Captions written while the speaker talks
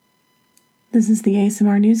This is the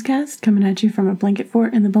ASMR Newscast coming at you from a blanket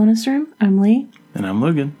fort in the bonus room. I'm Lee. And I'm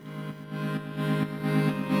Logan.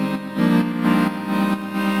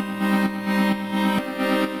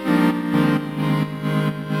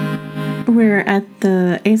 We're at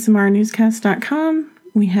the ASMRnewscast.com.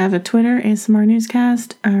 We have a Twitter, ASMR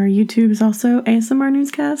Newscast. Our YouTube is also ASMR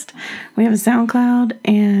Newscast. We have a SoundCloud.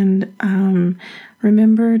 And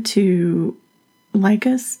remember to like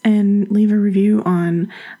us and leave a review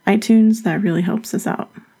on iTunes. That really helps us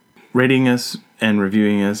out. Rating us and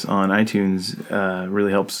reviewing us on iTunes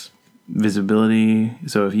really helps visibility.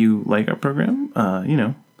 So if you like our program,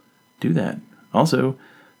 do that. Also,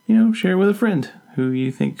 share it with a friend who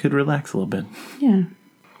you think could relax a little bit. Yeah.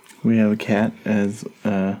 We have a cat as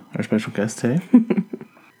our special guest today.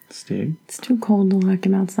 Stig. It's too cold to lock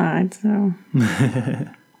him outside, so.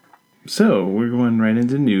 So, we're going right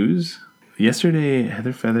into news. Yesterday,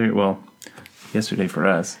 yesterday for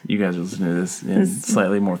us, you guys are listening to this in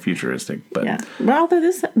slightly more futuristic, but yeah. Well, although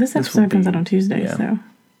this episode comes out on Tuesday, so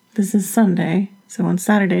this is Sunday. So on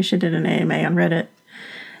Saturday, she did an AMA on Reddit,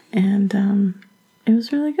 and it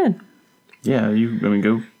was really good. Yeah,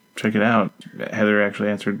 go check it out. Heather actually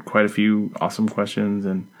answered quite a few awesome questions,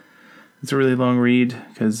 and it's a really long read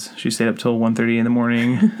because she stayed up till 1:30 in the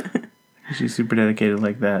morning. She's super dedicated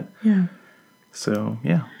like that. Yeah. So,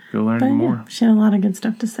 yeah. Go learn more. Yeah, she had a lot of good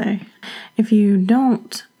stuff to say. If you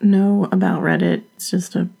don't know about Reddit, it's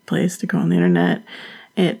just a place to go on the internet.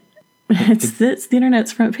 It's the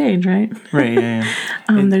internet's front page, right? Right, yeah.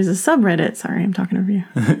 There's a subreddit. Sorry, I'm talking over you.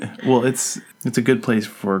 Well, it's a good place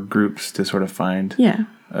for groups to sort of find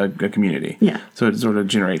a community. Yeah. So it sort of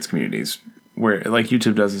generates communities where, like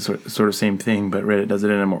YouTube does the sort of same thing, but Reddit does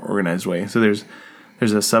it in a more organized way. So there's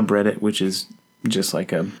a subreddit, which is just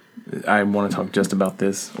like I want to talk just about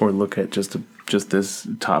this or look at just this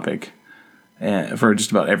topic for just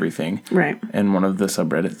about everything. Right. And one of the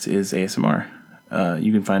subreddits is ASMR.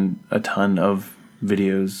 You can find a ton of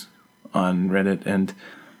videos on Reddit and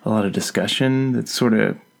a lot of discussion that's sort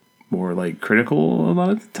of more like critical a lot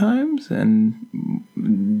of the times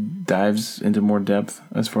and dives into more depth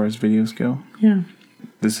as far as videos go. Yeah.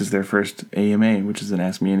 This is their first AMA, which is an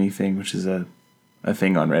Ask Me Anything, which is a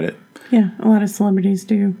thing on Reddit. Yeah, a lot of celebrities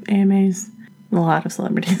do AMAs. A lot of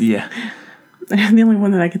celebrities. Yeah. The only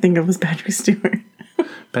one that I could think of was Patrick Stewart.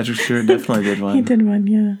 Patrick Stewart definitely did one. He did one,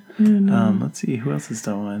 yeah. Let's see, who else has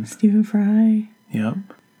done one? Stephen Fry. Yep.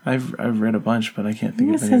 I've read a bunch, but I can't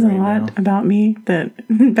think of any right now. This says a lot now. About me that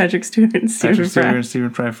Patrick Stewart and Stephen Fry. And Stephen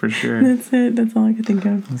Fry for sure. That's it. That's all I could think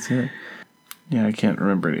of. That's it. Yeah, I can't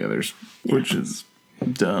remember any others, which is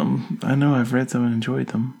dumb. I know I've read some and enjoyed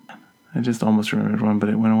them. I just almost remembered one, but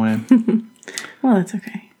it went away. Well, that's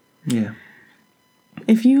okay. Yeah.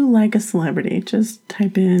 If you like a celebrity, just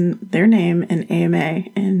type in their name and AMA,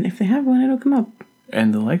 and if they have one, it'll come up.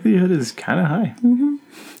 And the likelihood is kind of high. Mm-hmm.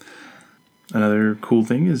 Another cool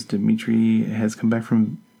thing is Dmitri has come back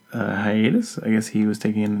from hiatus. I guess he was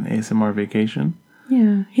taking an ASMR vacation.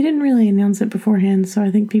 Yeah, he didn't really announce it beforehand, so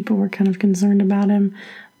I think people were kind of concerned about him.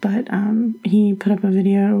 But he put up a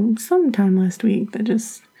video sometime last week that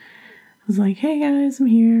just was like, hey guys, I'm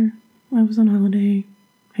here. I was on holiday,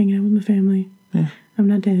 hanging out with my family. Yeah. I'm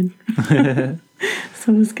not dead.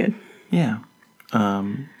 So it was good. Yeah.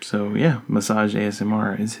 Massage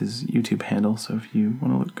ASMR is his YouTube handle. So if you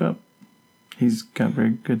want to look up, he's got a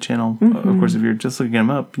very good channel. Mm-hmm. Of course, if you're just looking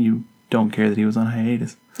him up, you don't care that he was on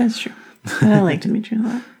hiatus. That's true. But I like Dmitri a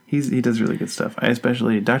lot. He does really good stuff.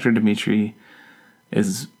 Dr. Dmitri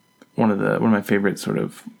is one of my favorite sort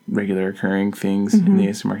of regular occurring things in the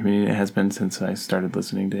ASMR community. It has been since I started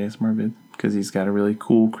listening to ASMR vid because he's got a really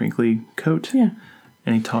cool crinkly coat. Yeah.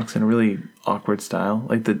 And he talks in a really awkward style.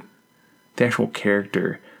 Like the actual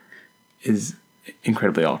character is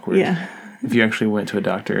incredibly awkward. Yeah. If you actually went to a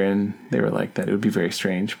doctor and they were like that, it would be very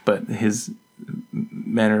strange. But his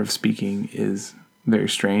manner of speaking is very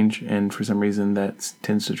strange, and for some reason that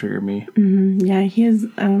tends to trigger me. Mm-hmm. Yeah, he is,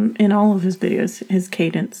 in all of his videos, his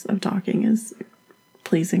cadence of talking is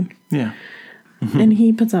pleasing. Yeah. And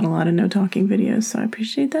he puts out a lot of no-talking videos, so I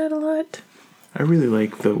appreciate that a lot. I really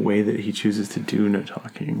like the way that he chooses to do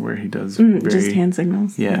no-talking, where he does just hand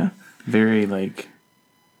signals. Yeah. Very,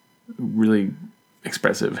 really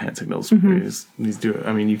expressive hand signals. He's doing.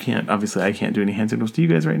 I mean, you can't. Obviously, I can't do any hand signals to you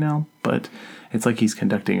guys right now, but it's like he's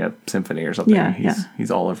conducting a symphony or something. Yeah, he's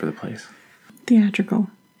all over the place. Theatrical.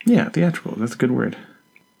 Yeah, theatrical. That's a good word.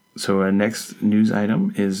 So, our next news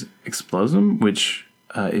item is Explosm, which,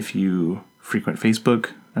 if you frequent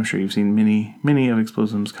Facebook, I'm sure you've seen many of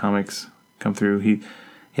Explosm's comics come through. He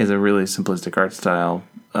has a really simplistic art style,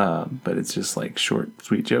 but it's just like short,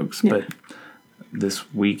 sweet jokes. Yeah. But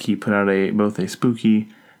this week he put out both a spooky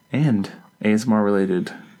and ASMR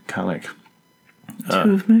related comic.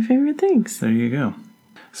 Two of my favorite things. There you go.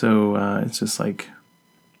 So it's just like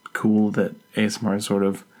cool that ASMR is sort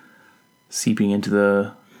of seeping into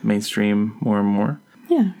the mainstream more and more.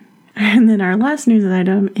 Yeah. And then our last news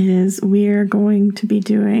item is we're going to be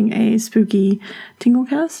doing a spooky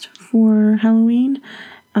Tinglecast for Halloween.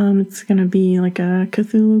 It's going to be like a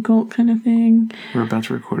Cthulhu cult kind of thing. We're about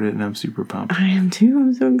to record it and I'm super pumped. I am too.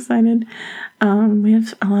 I'm so excited. We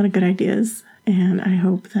have a lot of good ideas and I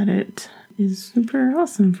hope that it is super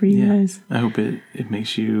awesome for you guys. I hope it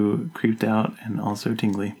makes you creeped out and also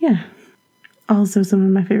tingly. Yeah. Also, some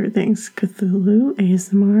of my favorite things, Cthulhu,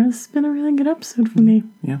 ASMR, has been a really good episode for me.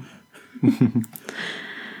 Yeah.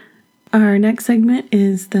 Our next segment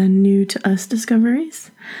is the new to us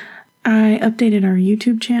discoveries. I updated our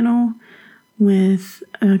YouTube channel with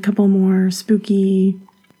a couple more spooky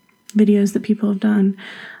videos that people have done.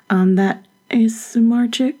 That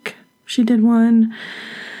ASMR chick, she did one.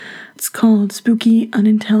 It's called Spooky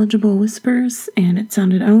Unintelligible Whispers, and it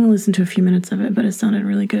sounded, I only listened to a few minutes of it, but it sounded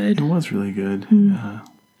really good. It was really good.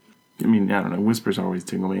 I mean, I don't know, whispers always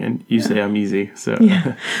tingle me, and you say I'm easy, so.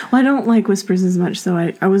 Yeah. Well, I don't like whispers as much, so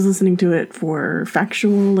I was listening to it for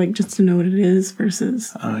factual, like just to know what it is versus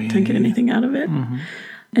to get anything out of it. Mm-hmm.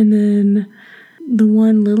 And then the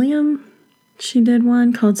one, Lilium, she did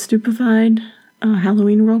one called Stupefied,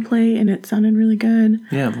 Halloween roleplay, and it sounded really good.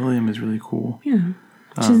 Yeah, Lilium is really cool. Yeah.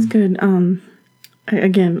 She's good. I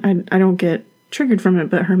don't get triggered from it,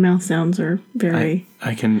 but her mouth sounds are very...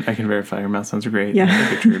 I can verify her mouth sounds are great. Yeah. I don't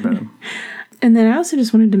get triggered by them. And then I also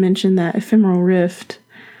just wanted to mention that Ephemeral Rift,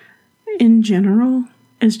 in general,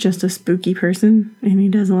 is just a spooky person, and he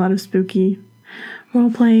does a lot of spooky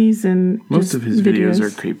role plays and most of his videos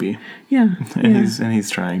are creepy. Yeah. and he's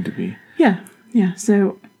trying to be. Yeah. Yeah.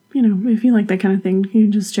 So, if you like that kind of thing, you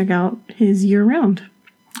can just check out his year-round.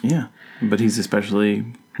 Yeah. But he's especially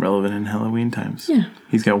relevant in Halloween times. Yeah.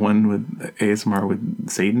 He's got one with ASMR with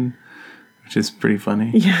Satan, which is pretty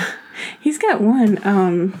funny. Yeah. He's got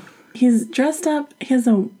one. He's dressed up. He has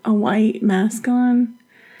a white mask on.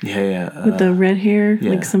 Yeah. With the red hair,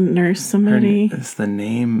 like some nurse, somebody. It's the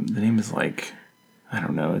name. The name is like, I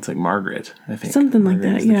don't know. It's like Margaret, I think. Something like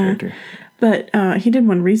Margaret that, is the yeah. character. But he did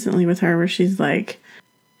one recently with her where she's like,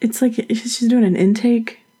 it's like she's doing an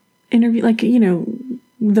intake interview, like,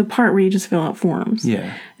 the part where you just fill out forms.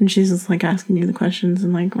 Yeah. And she's just like asking you the questions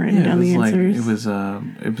and like writing down the answers.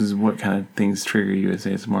 It was what kind of things trigger you as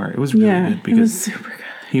ASMR. It was really good because it was super good.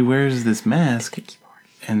 He wears this mask,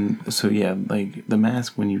 and so like the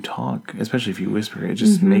mask when you talk, especially if you whisper, it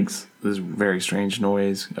just makes this very strange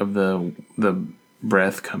noise of the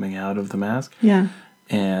breath coming out of the mask. Yeah.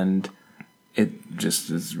 And it just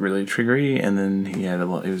is really triggery, and then he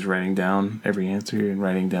was writing down every answer, and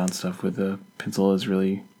writing down stuff with a pencil is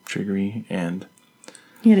really triggery, and...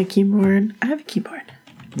 He had a keyboard. I have a keyboard.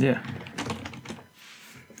 Yeah.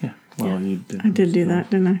 Yeah. Well, you did. I did do that,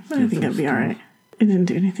 didn't I? I think it'd be all right. It didn't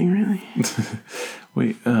do anything, really.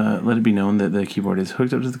 Wait, let it be known that the keyboard is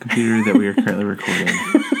hooked up to the computer that we are currently recording.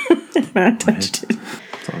 I touched it.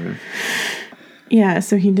 It's all good. Yeah,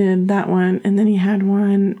 so he did that one, and then he had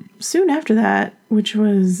one soon after that, which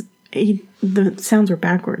was the sounds were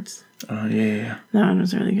backwards. Yeah. That one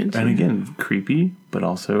was really good too. And again, creepy, but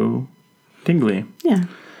also tingly. Yeah.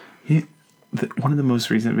 One of the most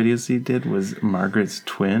recent videos he did was Margaret's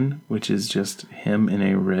twin, which is just him in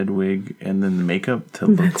a red wig and then the makeup to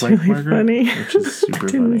look like really Margaret. Funny. Which is super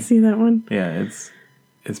I didn't see that one. Yeah,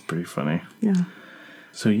 it's pretty funny. Yeah.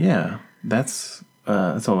 So yeah, that's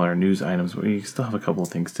all our news items. We still have a couple of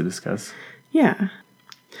things to discuss. Yeah.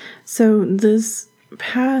 So this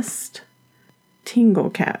past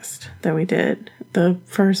Tinglecast that we did, the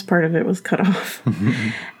first part of it was cut off.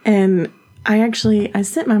 And I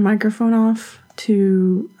sent my microphone off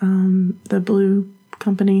to the Blue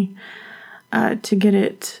company to get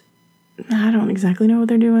it. I don't exactly know what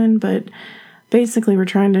they're doing, but basically we're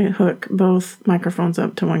trying to hook both microphones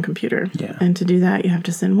up to one computer. Yeah. And to do that, you have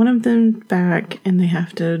to send one of them back, and they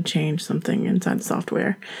have to change something inside the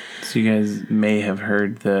software. So you guys may have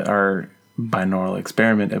heard our binaural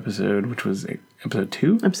experiment episode, which was episode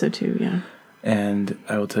 2? Episode 2, yeah. And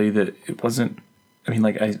I will tell you that it wasn't... I mean,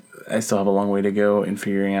 like, I still have a long way to go in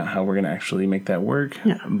figuring out how we're going to actually make that work.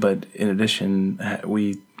 Yeah. But in addition,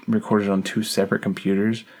 we recorded on 2 separate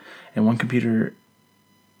computers. And one computer,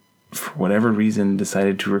 for whatever reason,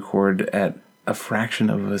 decided to record at a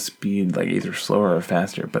fraction of a speed, like either slower or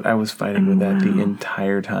faster. But I was fighting with that the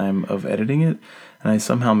entire time of editing it. And I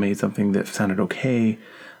somehow made something that sounded okay.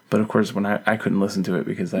 But of course, when I couldn't listen to it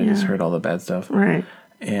because I just heard all the bad stuff. Right.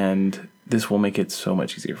 And this will make it so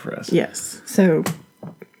much easier for us. Yes. So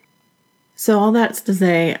all that's to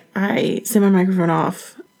say, I set my microphone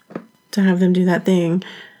off to have them do that thing,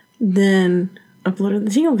 then uploaded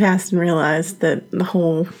the Tinglecast and realized that the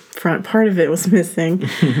whole front part of it was missing.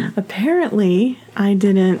 Apparently, I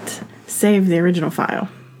didn't save the original file.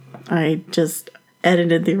 I just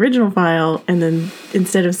edited the original file, and then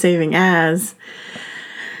instead of saving as,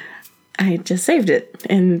 I just saved it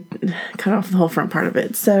and cut off the whole front part of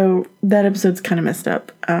it. So that episode's kind of messed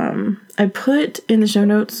up. I put in the show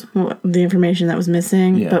notes the information that was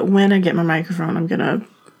missing, but when I get my microphone, I'm going to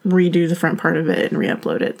redo the front part of it and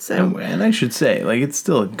re-upload it. So, and I should say, like, it's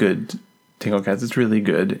still a good Tinglecast. It's really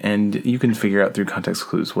good, and you can figure out through context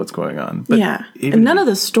clues what's going on. But and none of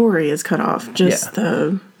the story is cut off, just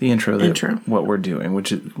the intro. What we're doing,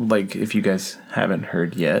 which is, like, if you guys haven't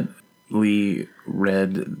heard yet, Lee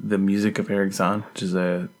read The Music of Eric Zahn, which is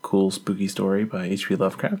a cool, spooky story by H.P.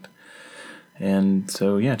 Lovecraft. And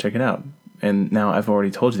so, check it out. And now I've already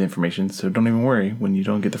told you the information, so don't even worry when you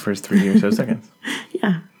don't get the first 3 or so seconds.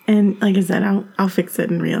 Yeah. And like I said, I'll fix it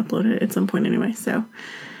and re-upload it at some point anyway. So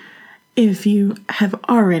if you have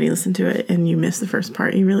already listened to it and you missed the first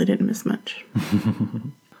part, you really didn't miss much.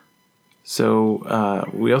 So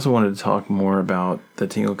we also wanted to talk more about the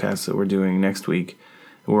Tinglecast that we're doing next week.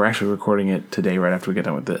 We're actually recording it today right after we get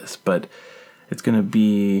done with this, but it's going to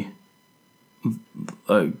be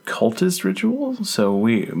a cultist ritual. So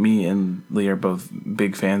me and Lee are both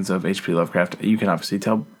big fans of H.P. Lovecraft. You can obviously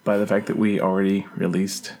tell by the fact that we already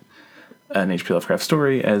released an H.P. Lovecraft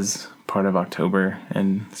story as part of October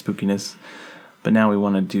and spookiness. But now we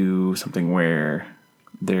want to do something where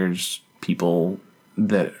there's people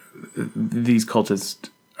that these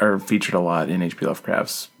cultists are featured a lot in H.P.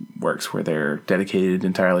 Lovecraft's works, where they're dedicated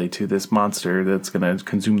entirely to this monster that's going to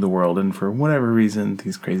consume the world. And for whatever reason,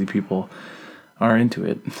 these crazy people are into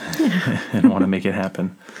it and want to make it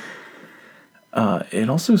happen. It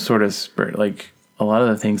also sort of spurred, like, a lot of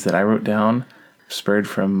the things that I wrote down spurred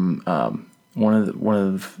from one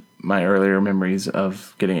of my earlier memories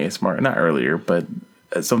of getting ASMR. Not earlier, but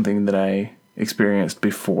something that I experienced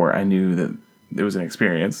before I knew that it was an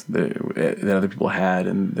experience that other people had,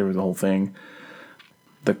 and there was a whole thing.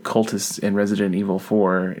 The cultists in Resident Evil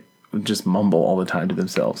 4 just mumble all the time to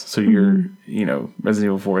themselves. So Resident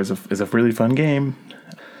Evil 4 is a really fun game,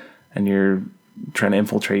 and you're trying to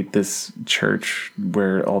infiltrate this church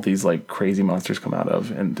where all these, like, crazy monsters come out of.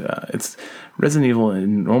 And it's Resident Evil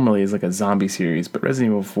normally is like a zombie series, but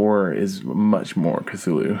Resident Evil 4 is much more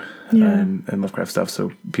Cthulhu and Lovecraft stuff.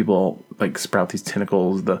 So people, like, sprout these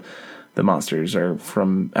tentacles. The monsters are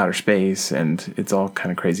from outer space, and it's all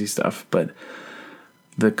kind of crazy stuff. But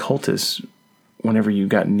the cultists, whenever you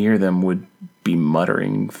got near them, would be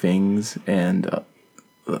muttering things. And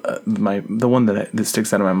the one that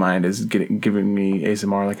sticks out of my mind is giving me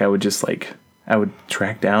ASMR. Like, I would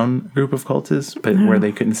track down a group of cultists, but where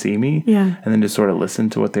they couldn't see me, and then just sort of listen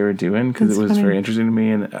to what they were doing, because it was very interesting to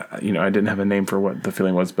me. And I didn't have a name for what the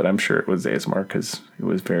feeling was, but I'm sure it was ASMR because it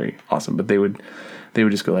was very awesome. But they would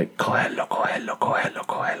just go like, "Cogelo, cogelo, cogelo,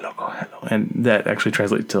 cogelo, cogelo," and that actually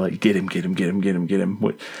translates to, like, get him, get him, get him, get him, get him,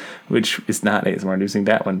 which is not ASMR inducing,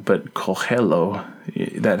 that one, but cogelo,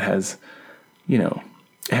 that has, it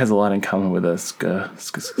has a lot in common with us.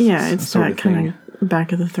 It's that kind of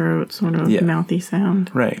back of the throat sort of mouthy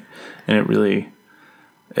sound, right? And it really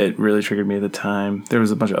triggered me at the time. There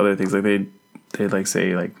was a bunch of other things, like they'd like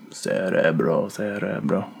say, like, cerebro,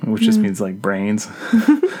 which just means, like, brains.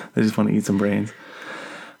 They just want to eat some brains.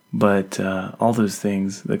 But all those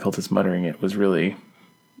things, the cultists muttering it, was really,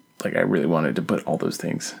 like, I really wanted to put all those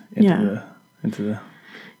things into the.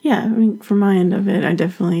 Yeah, I mean, from my end of it, I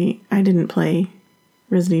didn't play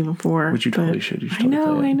Resident Evil 4. Which you totally should. I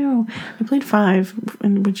know. I played 5,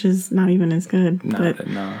 which is not even as good. We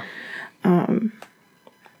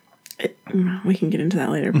can get into that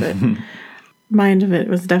later, but my end of it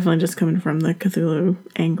was definitely just coming from the Cthulhu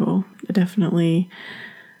angle.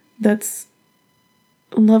 That's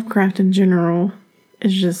Lovecraft in general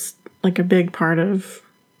is just, like, a big part of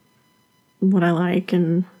what I like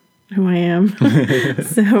and who I am.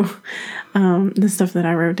 So the stuff that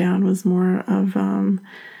I wrote down was more of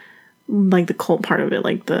like the cult part of it,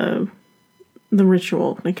 like the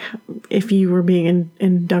ritual, like if you were being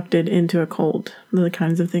inducted into a cult, the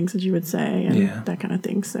kinds of things that you would say and that kind of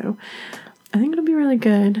thing. So I think it'll be really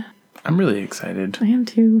good. I'm really excited. I am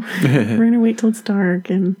too. We're going to wait till it's dark,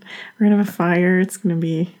 and we're going to have a fire. It's going to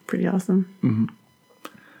be pretty awesome. Mm-hmm.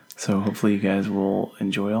 So hopefully you guys will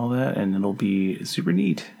enjoy all that, and it'll be super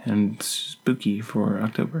neat and spooky for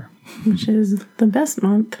October. Which is the best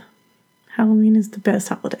month. Halloween is the best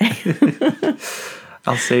holiday.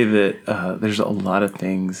 I'll say that there's a lot of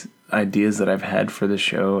ideas that I've had for the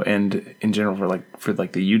show and in general for the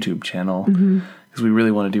YouTube channel, because we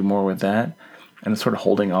really want to do more with that. And I'm sort of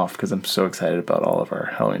holding off because I'm so excited about all of our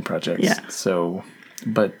Halloween projects. Yeah. So,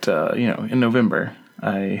 but, in November,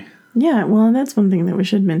 Yeah, well, that's one thing that we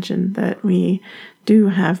should mention, that we do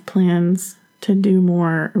have plans to do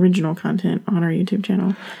more original content on our YouTube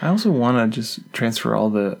channel. I also want to just transfer all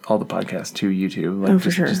the podcasts to YouTube. Like, for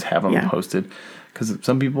sure. Just have them posted. Because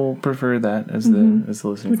some people prefer that as the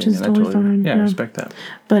listening Which thing. is totally fine. Yeah, I respect that.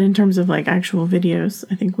 But in terms of like actual videos,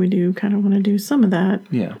 I think we do kind of want to do some of that.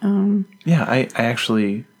 Yeah. I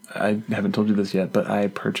actually, I haven't told you this yet, but I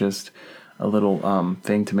purchased a little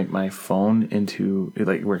thing to make my phone into,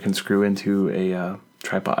 like, where it can screw into a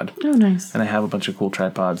tripod. Oh, nice. And I have a bunch of cool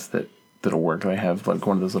tripods that'll work. I have like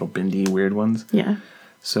one of those little bendy weird ones. Yeah.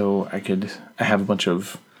 So I have a bunch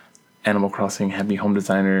of Animal Crossing Happy Home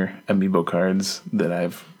Designer amiibo cards that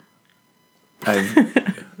I've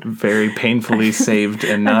very painfully saved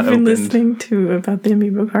and not opened. I've been listening to about the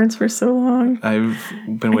amiibo cards for so long. I've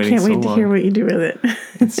been waiting so long. I can't wait to hear what you do with it.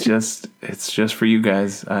 It's just for you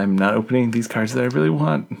guys. I'm not opening these cards that I really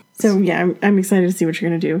want. So yeah, I'm excited to see what you're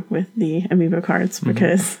going to do with the amiibo cards,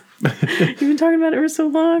 because you've been talking about it for so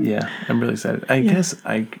long. Yeah, I'm really excited. I guess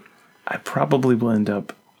I probably will end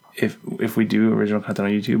up, if we do original content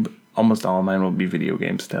on YouTube, almost all of mine will be video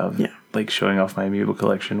game stuff. Yeah. Like showing off my amiibo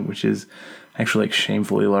collection, which is actually like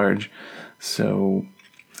shamefully large. So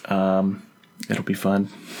it'll be fun.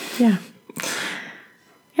 Yeah.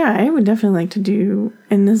 Yeah, I would definitely like to do,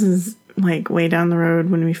 and this is like way down the road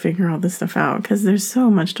when we figure all this stuff out, because there's so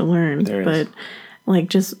much to learn. There but is. Like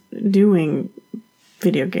just doing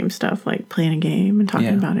video game stuff, like playing a game and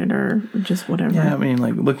talking about it, or just whatever. Yeah, I mean,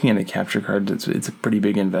 like looking at a capture card, it's a pretty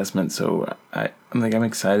big investment. So I'm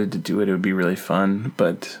excited to do it. It would be really fun,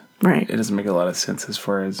 but it doesn't make a lot of sense as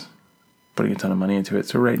far as putting a ton of money into it.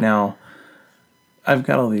 So right now, I've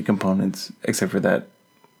got all the components except for that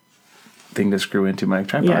thing to screw into my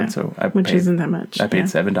tripod. Yeah, so which isn't that much. I paid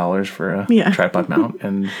 $7 for a tripod mount,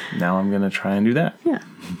 and now I'm gonna try and do that. Yeah,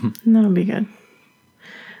 and that'll be good.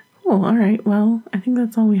 Cool. All right. Well, I think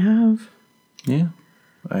that's all we have. Yeah.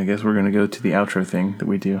 I guess we're gonna go to the outro thing that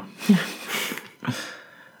we do. Yeah.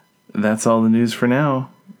 That's all the news for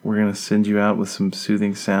now. We're gonna send you out with some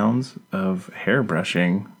soothing sounds of hair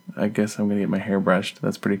brushing. I guess I'm gonna get my hair brushed.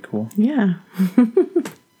 That's pretty cool. Yeah. All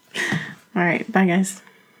right. Bye, guys.